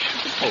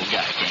 The poor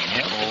guy can't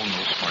help. Oh, no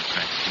smart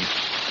tracks, Steve.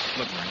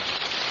 Look, Vern.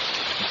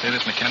 You say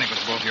this mechanic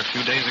was brought here a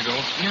few days ago?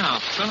 Yeah,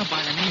 a fella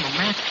by the name of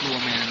Matt flew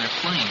him in their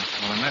plane.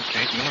 Well, in that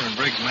case, Miller and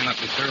Briggs may not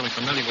be thoroughly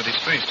familiar with his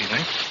face, do you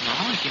think? No,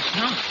 I guess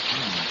not.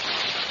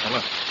 Now,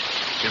 look.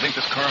 Do you think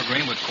this Carl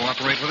Green would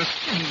cooperate with us?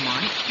 Yeah, he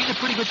might. He's a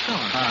pretty good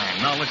fella.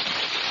 Fine. Now, listen.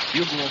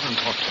 You go over and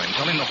talk to him.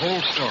 Tell him the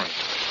whole story.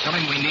 Tell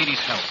him we need his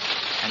help.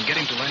 And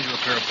get him to lend you a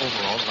pair of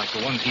overalls like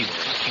the ones he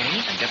wears.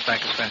 Okay. And get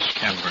back as fast as you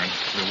can, Vern.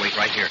 We'll wait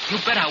right here. You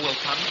bet I will,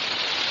 Tommy.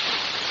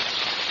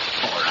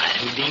 All right,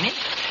 Houdini.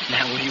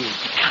 Now, will you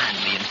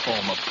kindly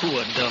inform a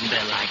poor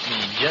dumbbell like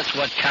me just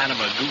what kind of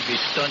a goofy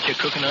stunt you're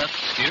cooking up?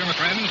 Skeeter, my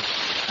friend,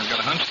 I've got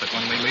a hunch that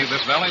when we leave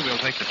this valley, we'll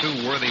take the two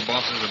worthy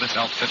bosses of this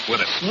outfit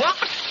with us. What?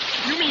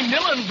 You mean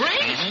Miller and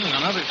Briggs?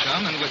 Another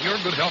chum, and with your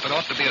good help, it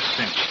ought to be a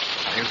cinch.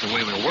 Now, here's the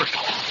way we'll work it.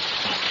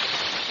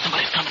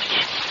 Somebody's coming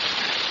again.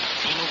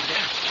 See over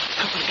there? A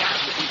couple of guys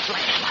with these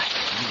flashlights.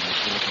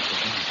 Let's be looking for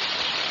him.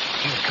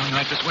 He's coming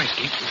right this way,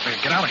 Skeet. We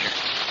better get out of here.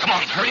 Come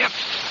on, hurry up.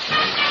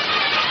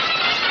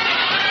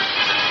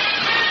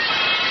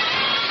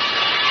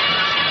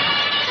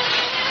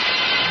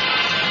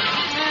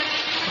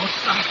 Don't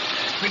stop.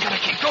 We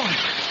gotta keep going.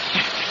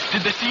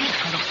 Did they see you?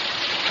 I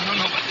don't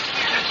know, but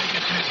I think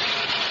it's it.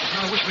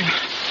 I wish we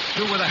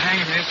knew where the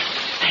hangar is.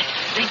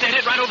 Ain't that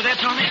it right over there,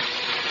 Tommy?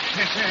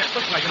 Yes, it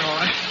looks like it, all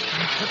right.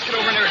 Let's get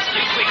over there,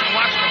 Skeet, so we can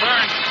watch the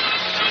burn.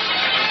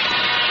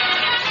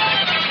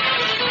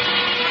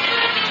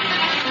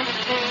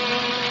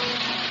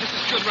 This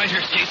is good right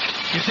here, Skeet.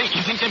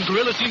 You think them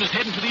gorillas seen us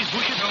heading for these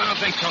bushes? No, I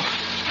don't think so.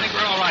 I think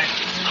we're all right.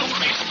 Hold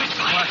on,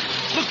 Spitfire.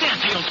 Look there,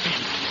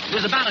 Tailspin.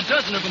 There's about a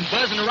dozen of them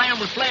buzzing around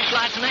with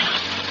flashlights now.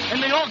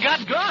 And they all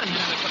got guns.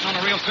 Yeah, they're putting on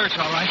a real search,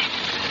 all right.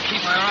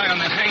 Keep our eye on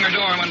that hangar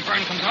door, and when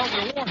Vern comes out,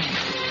 we'll warn him.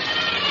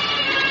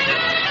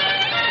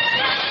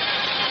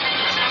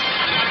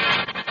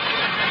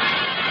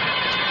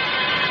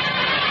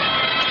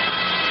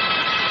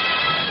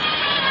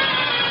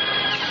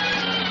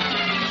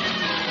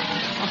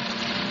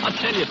 I'll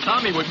tell you,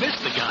 Tommy, we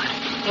missed the guy.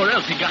 Or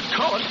else he got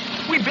caught.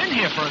 We've been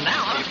here for an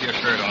hour. Keep your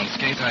shirt on,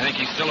 Skates. I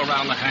think he's still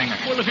around the hangar.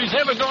 Well, if he's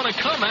ever going to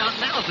come out,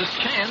 now's his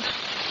chance.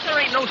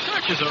 There ain't no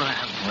searchers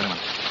around. Wait a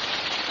minute.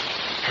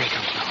 Here he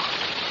comes now.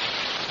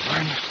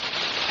 Vern.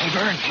 Hey,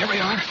 Vern, here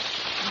we are.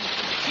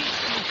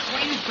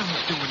 What are you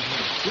fellas doing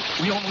here?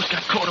 We almost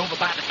got caught over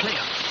by the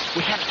cliff.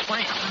 We had a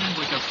plan. I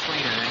was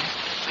afraid of that.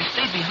 I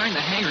stayed behind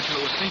the hangar till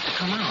it was safe to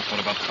come out.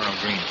 What about Carl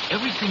Green?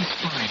 Everything's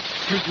fine.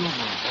 Here's the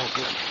overall. Oh,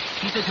 good.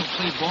 He says he'll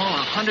play ball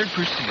 100%.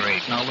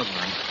 Great. Now, look,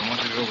 Vern. I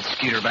want you to go with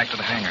Skeeter back to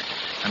the hangar.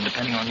 I'm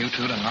depending on you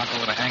two to knock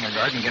over the hangar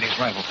guard and get his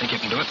rifle. Think you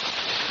can do it?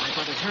 My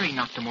brother Harry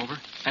knocked him over.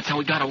 That's how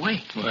he got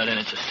away. Well, then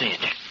it's a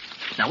cinch.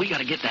 Now, we got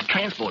to get that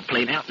transport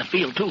plane out in the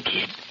field, too,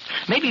 kid.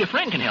 Maybe a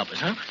friend can help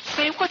us, huh?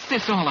 Say, what's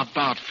this all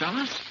about,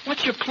 fellas?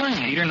 What's your plan?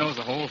 Skeeter knows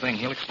the whole thing.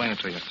 He'll explain it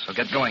to you. So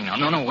get going now.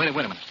 No, wait a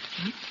minute.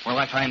 Where'll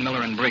I find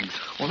Miller and Briggs?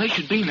 Well, they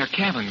should be in their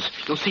cabins.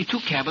 You'll see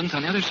 2 cabins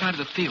on the other side of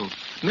the field.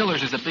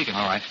 Miller's is the biggest.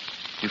 All right.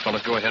 You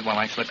fellas go ahead while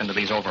I slip into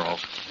these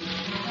overalls.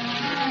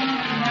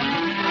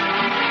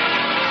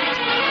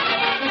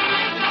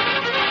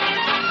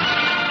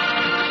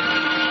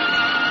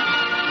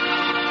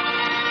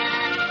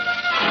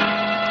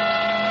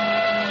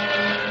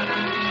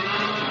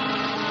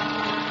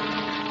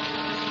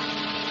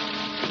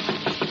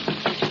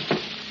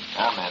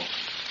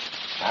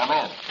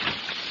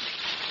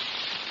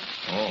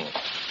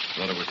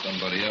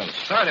 Somebody else.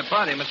 Sorry to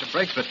bother you, Mr.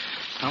 Briggs, but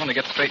I want to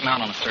get straightened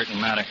out on a certain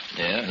matter.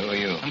 Yeah? Who are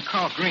you? I'm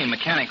Carl Green,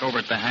 mechanic over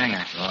at the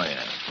hangar. Oh,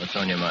 yeah. What's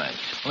on your mind?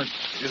 Well,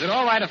 is it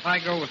all right if I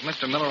go with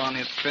Mr. Miller on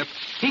his trip?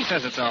 He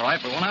says it's all right,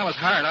 but when I was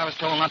hired, I was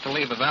told not to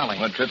leave the valley.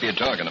 What trip are you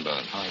talking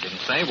about? Oh, he didn't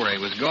say where he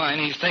was going.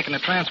 He's taking a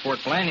transport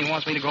plane. He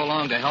wants me to go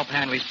along to help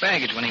handle his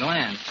baggage when he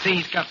lands. See,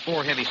 he's got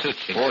 4 heavy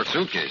suitcases. 4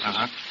 suitcases?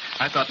 Uh-huh.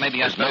 I thought maybe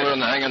Is Miller in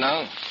the hangar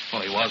now?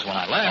 Well, he was when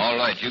I left. All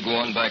right, you go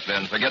on back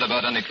then. Forget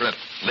about any trip.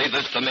 Leave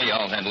this to me.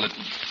 I'll handle it.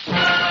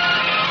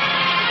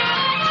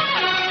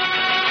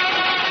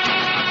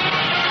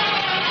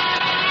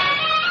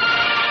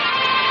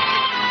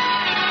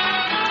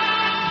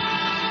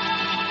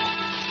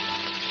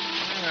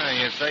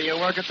 You say you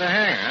work at the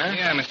hangar, huh?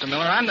 Yeah, Mr.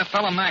 Miller. I'm the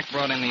fellow Mac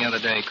brought in the other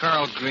day,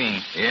 Carl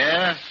Green.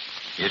 Yeah?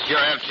 You sure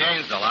have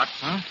changed a lot.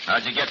 Huh?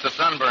 How'd you get so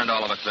sunburned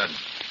all of a sudden?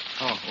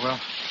 Oh, well,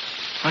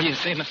 you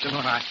see, Mr.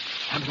 Miller,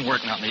 I've been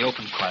working out in the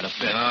open quite a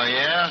bit. Oh,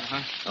 yeah?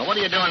 Uh-huh. Well, what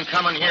are you doing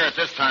coming here at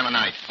this time of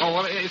night? Oh,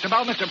 well, it's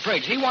about Mr.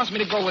 Briggs. He wants me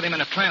to go with him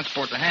in a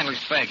transport to handle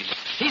his baggage.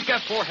 He's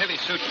got 4 heavy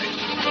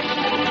suitcases.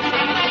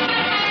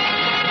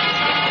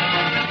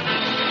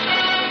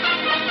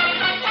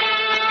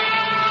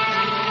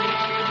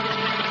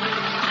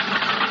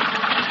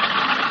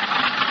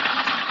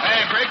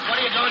 Briggs,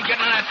 what are you doing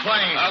getting on that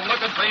plane? I'm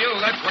looking for you.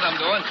 That's what I'm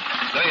doing.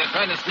 So you're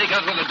trying to sneak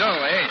out with the dough,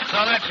 eh?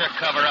 So that's your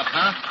cover-up,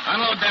 huh?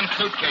 Unload them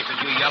suitcases,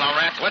 you yellow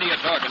rat. What are you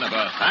talking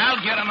about?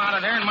 I'll get them out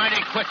of there and mighty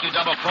quick, you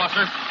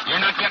double-crosser.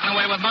 You're not getting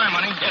away with my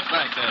money. Get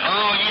back there.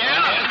 Oh,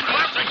 yeah?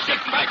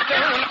 Get back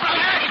there.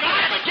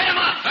 Get him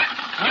up!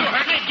 You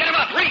heard me. Get him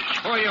up. Reach.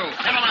 Who are you?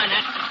 Never mind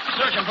that.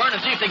 Search them, Bert,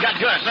 and see if they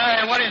got guns.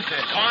 Say, what is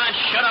this? Come on,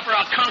 shut up or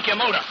I'll conk your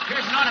motor.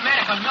 Here's an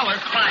automatic on Miller.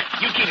 Fine,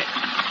 you keep it.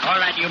 All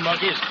right, you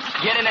monkeys.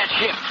 Get in that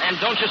ship, and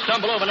don't you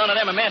stumble over none of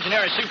them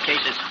imaginary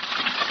suitcases.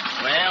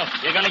 Well,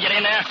 you're going to get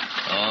in there?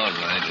 All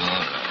right.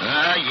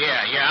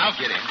 Yeah, I'll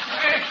get in.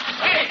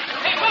 Hey,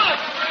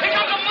 fellas! Here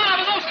comes a mob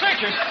of those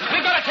searchers.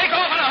 We've got to take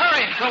off in a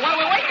hurry. Well, what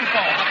are we waiting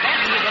for?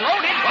 Abandon the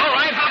loading. All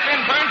right, hop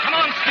in, Bern. Come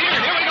on,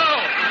 Skeeter. Here we go.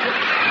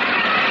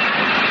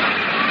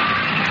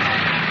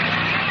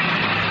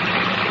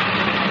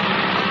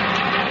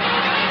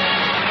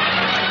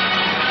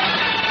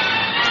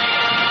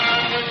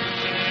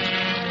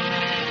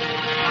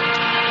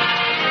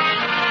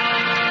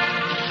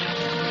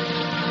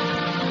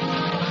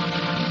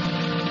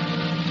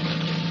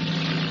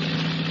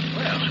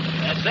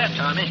 That,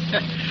 Tommy.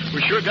 We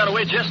sure got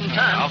away just in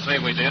time. I'll say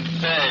we did.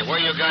 Hey, where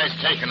you guys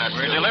taking us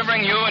We're to?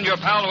 delivering you and your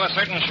pal to a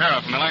certain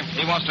sheriff, Miller.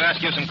 He wants to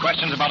ask you some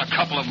questions about a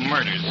couple of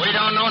murders. We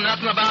don't know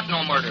nothing about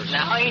no murders.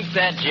 Now, ain't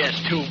that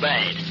just too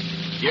bad?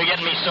 You're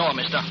getting me sore,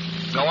 mister.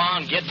 Go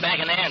on, get back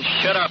in there and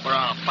shut up or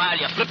I'll file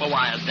your flipper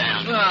wires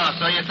down. Oh,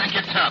 so you think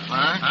you're tough,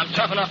 huh? I'm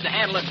tough enough to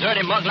handle a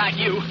dirty mug like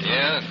you.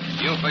 Yeah?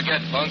 You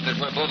forget, Punk, that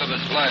we're both of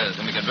us flyers,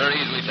 and we can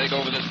very easily take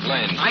over this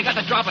plane. I got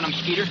the drop on him,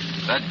 Skeeter.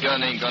 That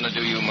gun ain't gonna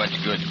do you much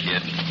good, kid.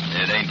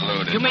 It ain't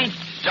loaded. You mean...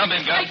 Jump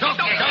in, gun. Oh,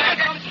 no,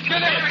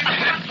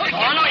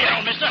 you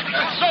don't, mister.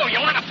 So, you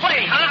want to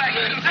play, huh?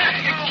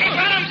 Keep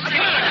at him,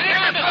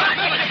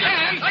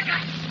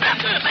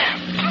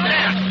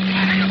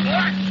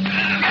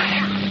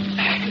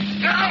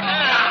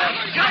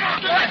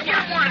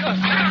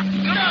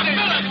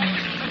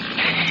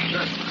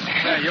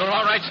 You're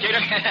all right, Skater?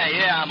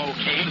 Yeah, I'm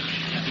okay.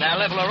 Now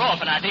level her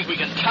off, and I think we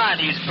can tie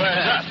these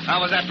birds up.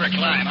 How was that for a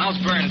climb? How's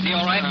Burns? He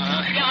all right?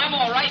 Yeah, I'm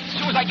all right. As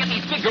soon as I get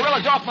these big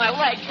gorillas off my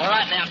leg. All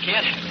right now,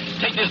 kid.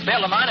 Take this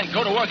bell of mine and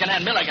go to work on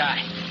that Miller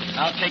guy.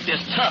 I'll take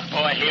this tough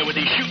boy here with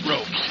these shoot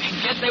ropes.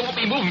 Guess they won't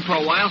be moving for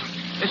a while.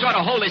 They ought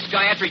to hold this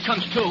guy after he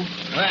comes to.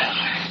 Well,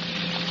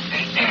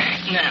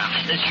 now,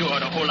 this sure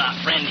ought to hold our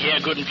friend here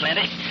good and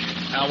plenty.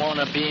 I want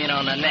to be in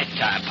on the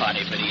necktie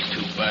party for these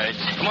two birds.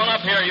 Come on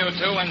up here, you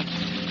two, and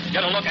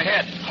get a look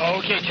ahead.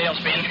 Okay,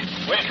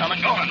 Tailspin. We're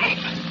coming. Go on, move.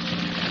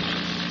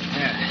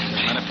 Yeah.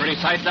 Isn't that a pretty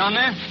sight down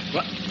there?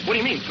 What do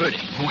you mean, pretty?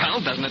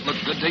 Well, doesn't it look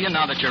good to you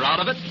now that you're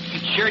out of it?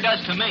 It sure does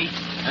to me.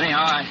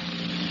 Anyhow,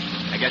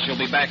 I guess you'll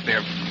be back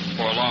there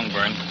before long,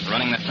 Vern,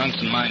 running the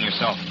tungsten mine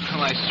yourself.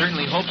 Well, I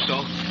certainly hope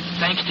so.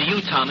 Thanks to you,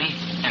 Tommy,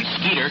 and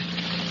Skeeter.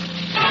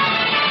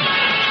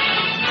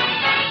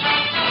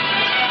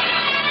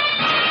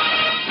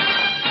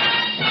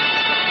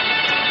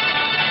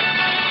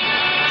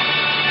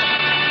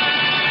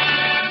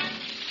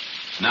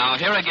 Now,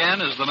 here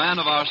again is the man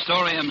of our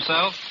story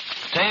himself,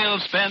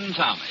 Tailspin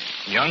Tommy.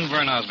 Young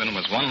Vern Osmond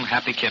was one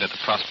happy kid at the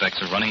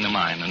prospects of running the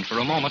mine, and for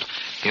a moment,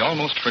 he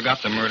almost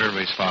forgot the murder of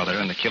his father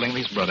and the killing of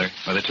his brother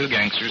by the two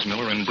gangsters,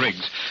 Miller and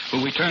Briggs,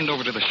 who we turned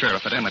over to the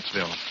sheriff at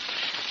Emmetsville.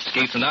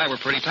 Skeets and I were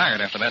pretty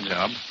tired after that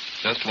job.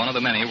 Just one of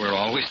the many we're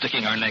always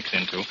sticking our necks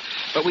into.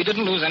 But we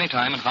didn't lose any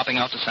time in hopping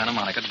out to Santa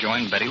Monica to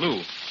join Betty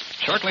Lou.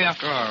 Shortly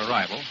after our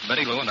arrival,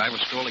 Betty Lou and I were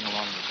strolling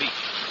along the beach.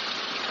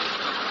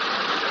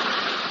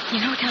 You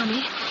know,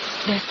 Tommy,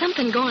 there's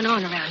something going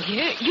on around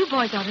here. You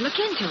boys ought to look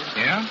into it.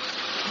 Yeah?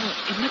 Well,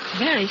 it looks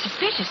very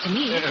suspicious to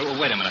me.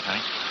 Wait a minute,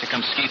 honey. Here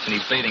comes Skeets in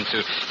his bathing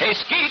suit. Hey,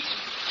 Skeets!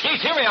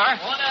 Skeets, here we are.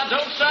 Oh, now,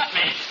 don't stop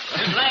me.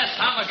 This last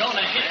time we're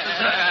going to hit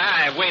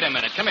the... Wait a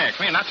minute. Come here,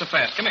 not so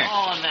fast. Come here.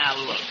 Oh, now,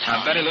 look,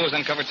 Tommy. Betty Lou's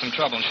uncovered some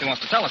trouble, and she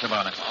wants to tell us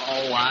about it.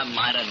 Oh, I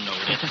might have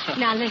noticed.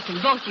 Now, listen,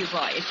 both you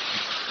boys.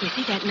 You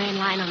see that man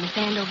lying on the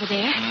sand over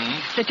there?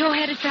 Mm-hmm. The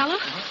tow-headed fellow?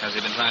 Has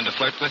he been trying to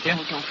flirt with you?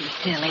 Oh, don't be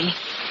silly.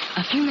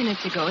 A few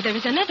minutes ago, there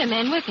was another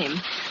man with him.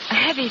 A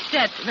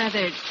heavy-set,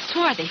 rather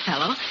swarthy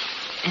fellow.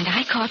 And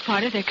I caught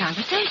part of their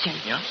conversation.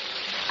 Yeah?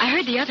 I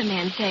heard the other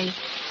man say,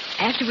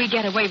 after we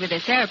get away with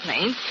this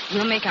airplane,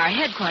 we'll make our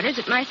headquarters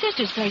at my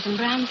sister's place in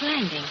Brown's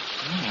Landing.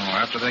 Oh,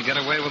 after they get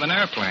away with an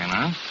airplane,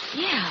 huh?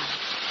 Yeah.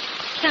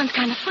 Sounds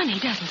kind of funny,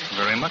 doesn't it?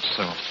 Very much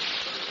so.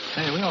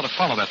 Hey, we ought to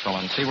follow that fellow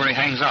and see where he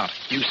hangs out.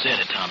 You said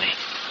it, Tommy.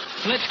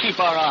 Let's keep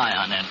our eye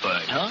on that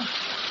bird, huh?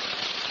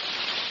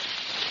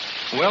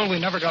 Well, we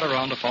never got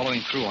around to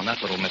following through on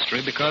that little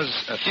mystery because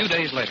a few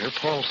days later,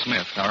 Paul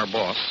Smith, our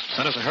boss,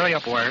 sent us a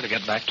hurry-up wire to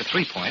get back to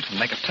Three Point and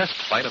make a test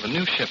flight of a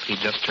new ship he'd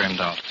just turned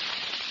out.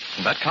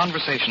 And that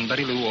conversation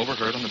Betty Lou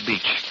overheard on the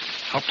beach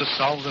helped us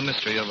solve the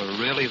mystery of a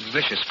really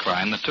vicious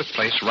crime that took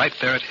place right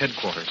there at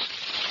headquarters.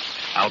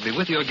 I'll be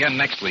with you again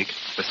next week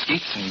with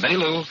Skeets and Betty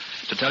Lou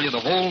to tell you the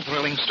whole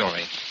thrilling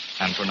story.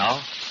 And for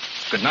now,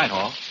 good night,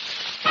 all.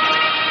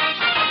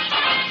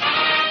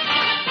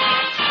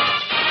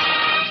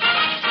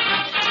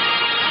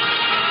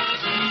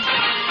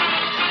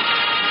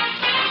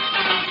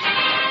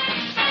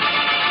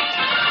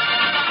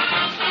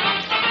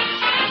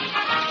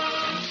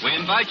 We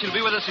invite you to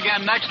be with us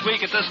again next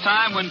week at this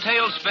time when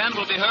Tailspin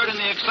will be heard in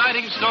the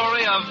exciting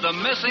story of the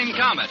missing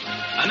comet.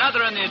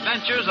 Another in the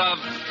adventures of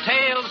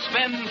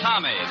Tailspin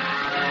Tommy.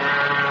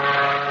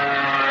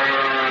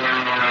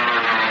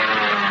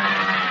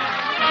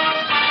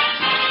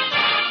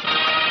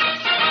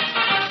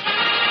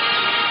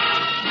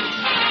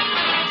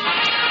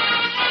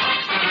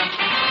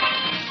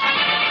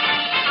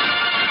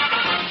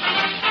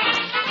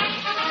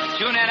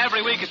 Tune in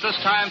every week at this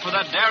time for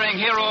that daring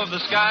hero of the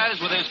skies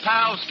with his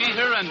pal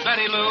Skeeter and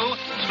Betty Lou,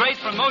 straight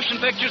from motion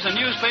pictures and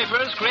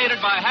newspapers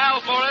created by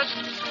Hal Forrest,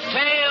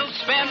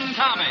 Tailspin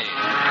Tommy.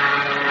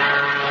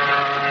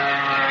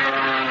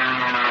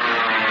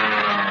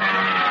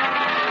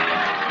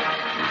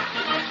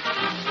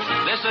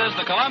 This is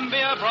the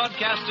Columbia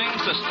Broadcasting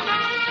System.